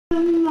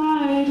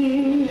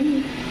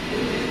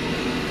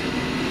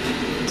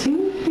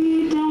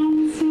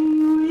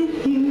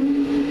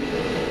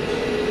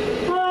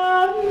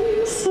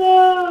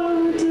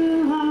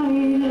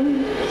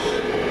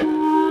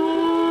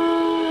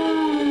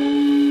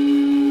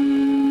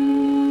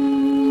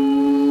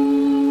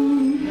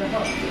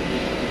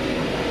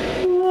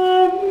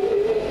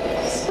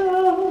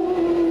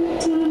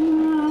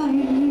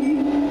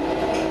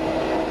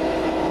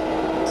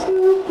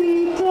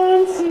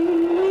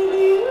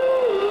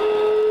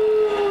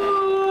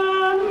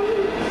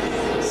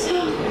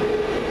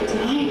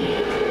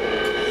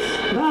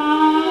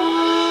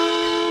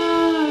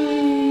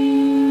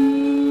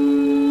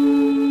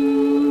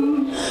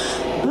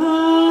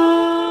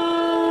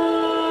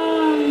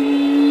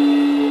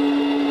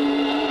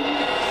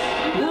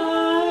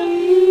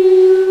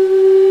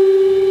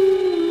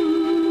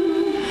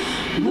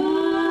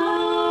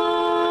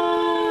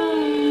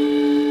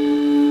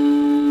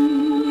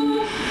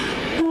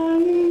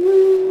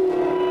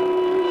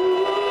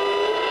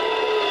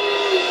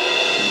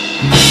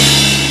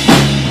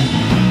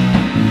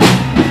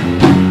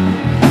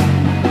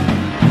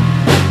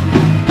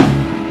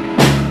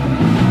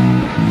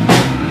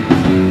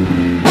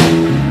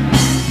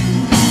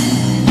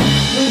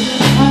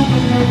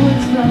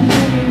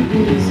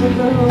years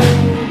ago.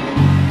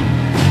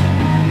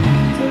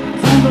 Took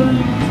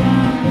tumbling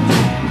down the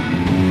track,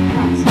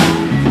 not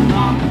time for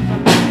long for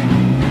me.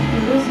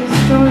 It was a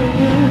story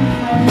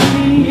from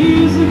many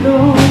years ago.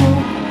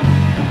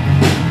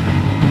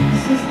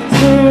 This is the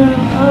tale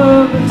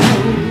of a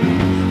toad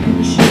who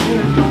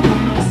shared the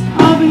wholeness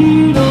of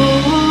it all.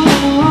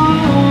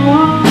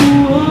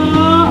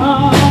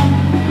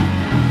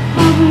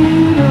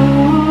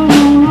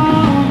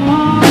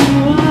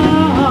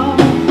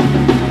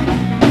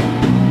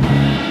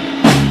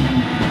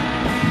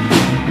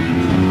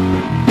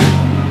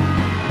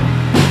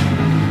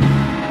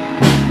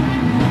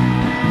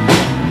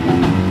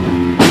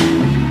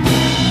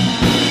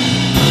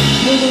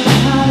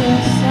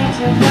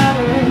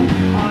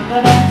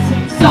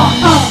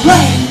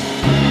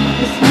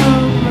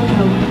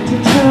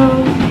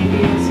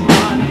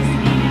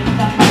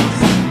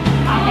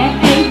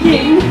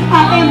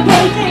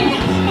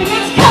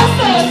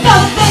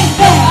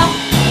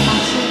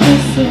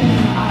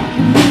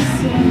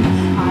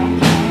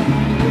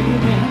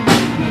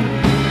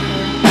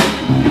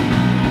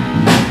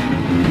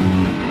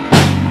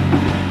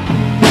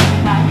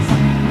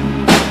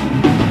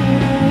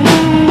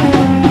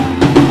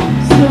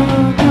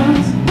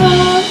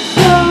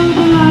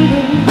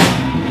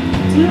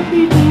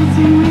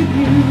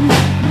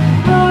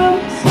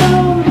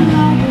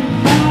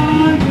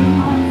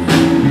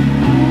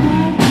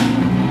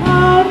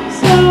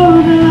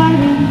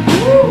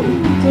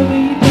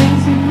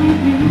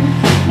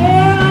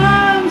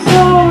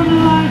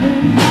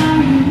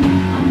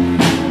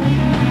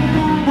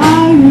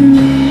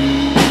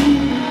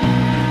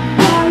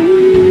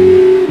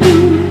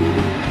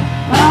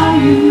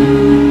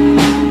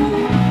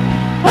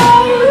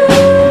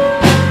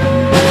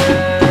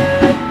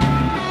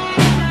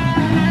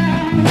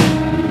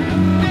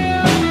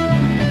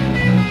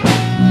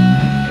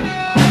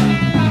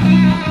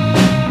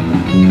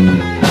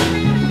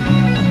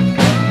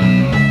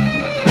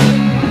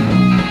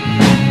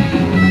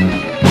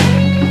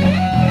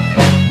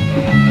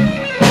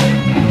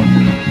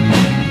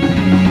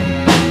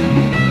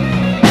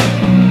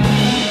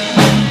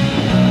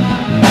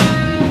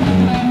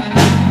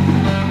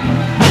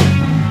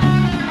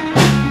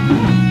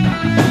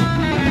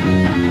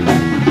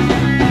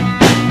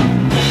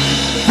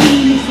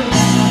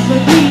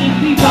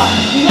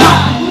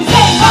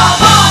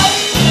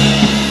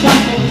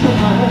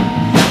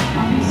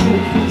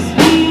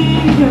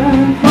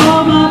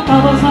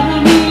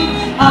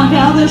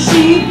 The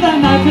sheep, the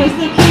knife is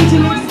the key to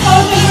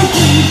exposing your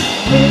teeth.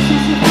 This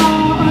is the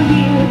power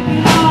here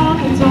in all.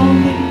 It's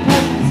only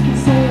presence can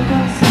save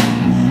us.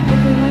 If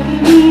we let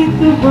it meet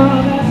the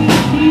world as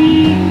it be,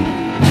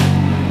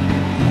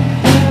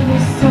 there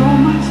is so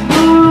much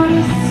more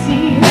to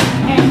see.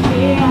 And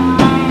here I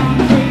am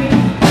free.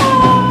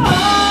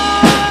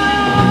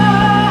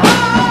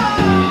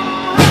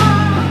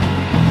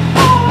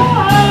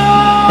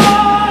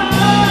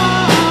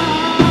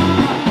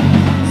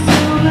 So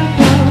let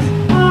go.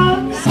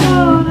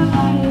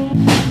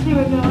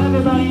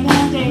 Everybody,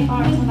 let's take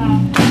part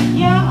tonight.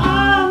 Yeah,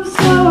 I'm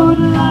so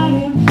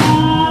delighted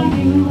by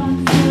you. I'm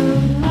so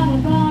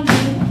delighted by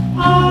you.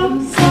 I'm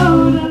so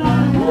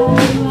delighted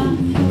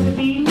to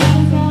be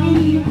dancing with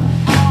you.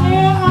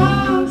 Yeah,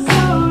 I'm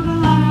so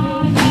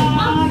delighted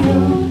by you.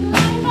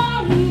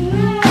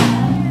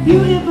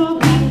 Beautiful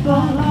people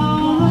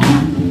all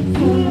around.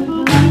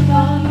 Beautiful people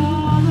all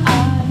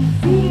around.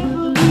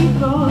 Beautiful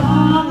people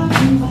all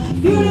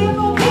around.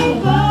 Beautiful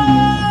people.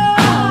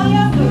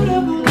 Yeah,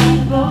 beautiful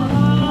people.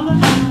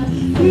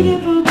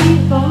 Beautiful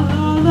people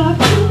all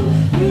around.